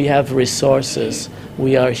privileged. We have resources.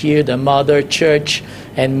 We are here, the mother church,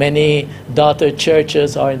 and many daughter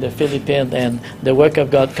churches are in the Philippines, and the work of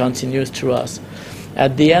God continues through us.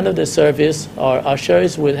 At the end of the service, our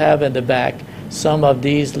ushers will have in the back some of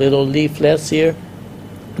these little leaflets here.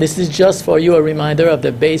 This is just for you a reminder of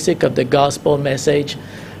the basic of the gospel message,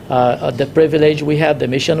 of the privilege we have, the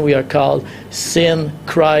mission we are called, sin,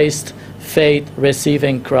 Christ, faith,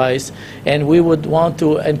 receiving Christ. And we would want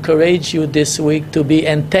to encourage you this week to be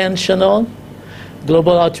intentional.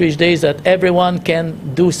 Global Outreach Day is that everyone can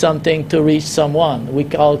do something to reach someone. We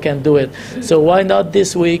all can do it. So why not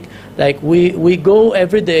this week? Like we go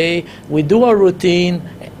every day, we do our routine,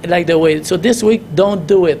 like the way. So this week, don't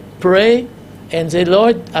do it. Pray and say,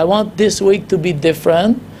 Lord, I want this week to be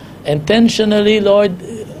different. Intentionally, Lord,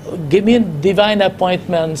 give me a divine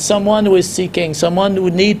appointment, someone who is seeking, someone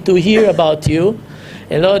who needs to hear about you.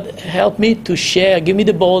 And Lord, help me to share. Give me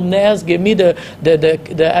the boldness. Give me the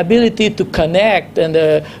ability to connect and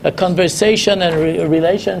a conversation and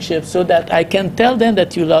relationship so that I can tell them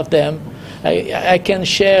that you love them. I can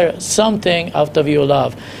share something out of your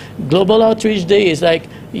love. Global Outreach Day is like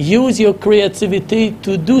use your creativity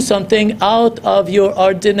to do something out of your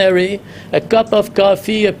ordinary. A cup of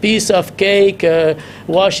coffee, a piece of cake,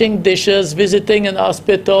 washing dishes, visiting an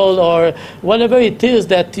hospital, or whatever it is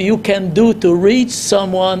that you can do to reach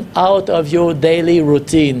someone out of your daily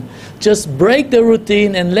routine. Just break the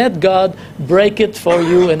routine and let God break it for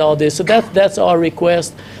you and all this. So that's our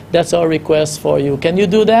request. That's our request for you. Can you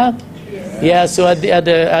do that? Yeah, so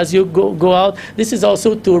as you go out, this is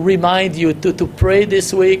also to remind you to pray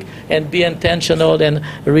this week and be intentional and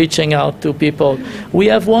reaching out to people. We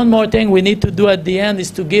have one more thing we need to do at the end is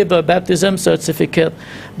to give a baptism certificate.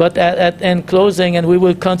 But in closing, and we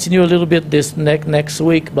will continue a little bit this next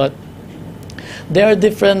week, but there are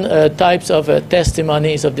different types of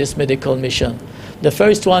testimonies of this medical mission. The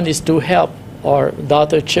first one is to help our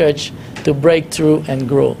daughter church to break through and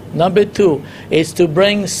grow. Number 2 is to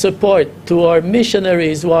bring support to our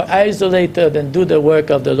missionaries who are isolated and do the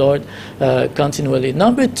work of the Lord continually.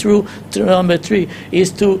 Number 3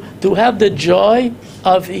 is to have the joy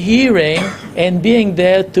of hearing and being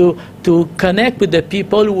there to connect with the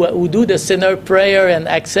people who do the sinner prayer and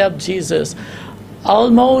accept Jesus.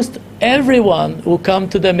 Almost everyone who come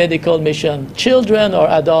to the medical mission, children or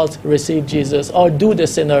adults, receive Jesus or do the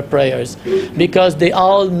sinner prayers because they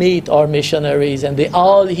all meet our missionaries and they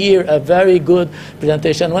all hear a very good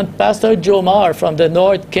presentation. When Pastor Jomar from the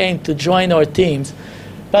north came to join our teams,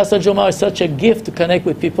 Pastor Jomar is such a gift to connect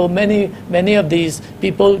with people. Many of these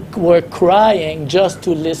people were crying just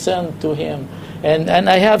to listen to him. And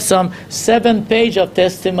I have some 7 pages of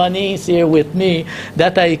testimonies here with me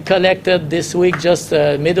that I collected this week, just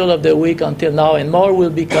middle of the week until now, and more will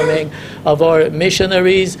be coming of our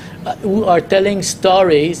missionaries who are telling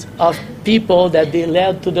stories of people that they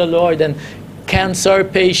led to the Lord and cancer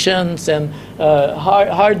patients and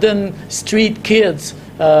hardened street kids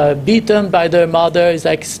beaten by their mothers,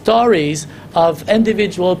 like stories of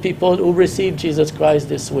individual people who received Jesus Christ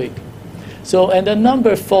this week. So, and then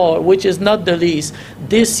number 4, which is not the least,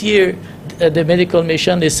 this year the medical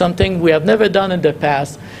mission is something we have never done in the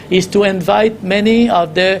past, is to invite many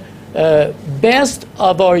of the best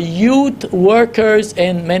of our youth workers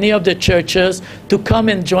in many of the churches to come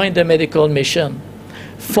and join the medical mission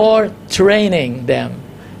for training them.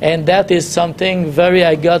 And that is something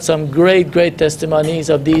I got some great testimonies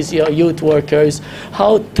of these youth workers,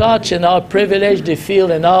 how touched and how privileged they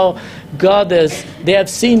feel and how they have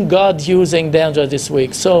seen God using them just this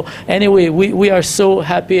week. So anyway, we are so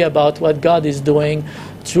happy about what God is doing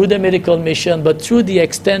through the medical mission, but through the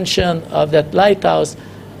extension of that lighthouse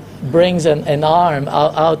brings an arm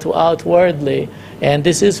outwardly. And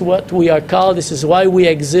this is what we are called. This is why we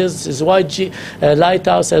exist. This is why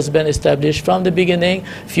Lighthouse has been established from the beginning.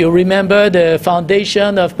 If you remember the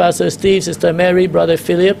foundation of Pastor Steve, Sister Mary, Brother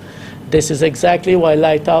Philip, this is exactly why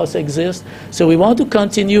Lighthouse exists. So we want to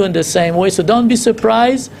continue in the same way. So don't be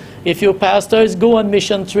surprised if your pastors go on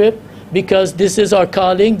mission trip, because this is our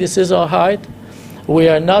calling, this is our heart. We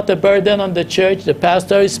are not a burden on the church. The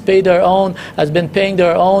pastors has been paying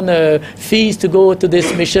their own fees to go to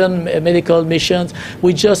this mission, medical missions.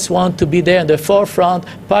 We just want to be there in the forefront,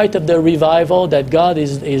 part of the revival that God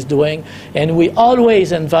is doing. And we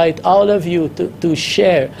always invite all of you to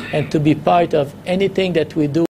share and to be part of anything that we do.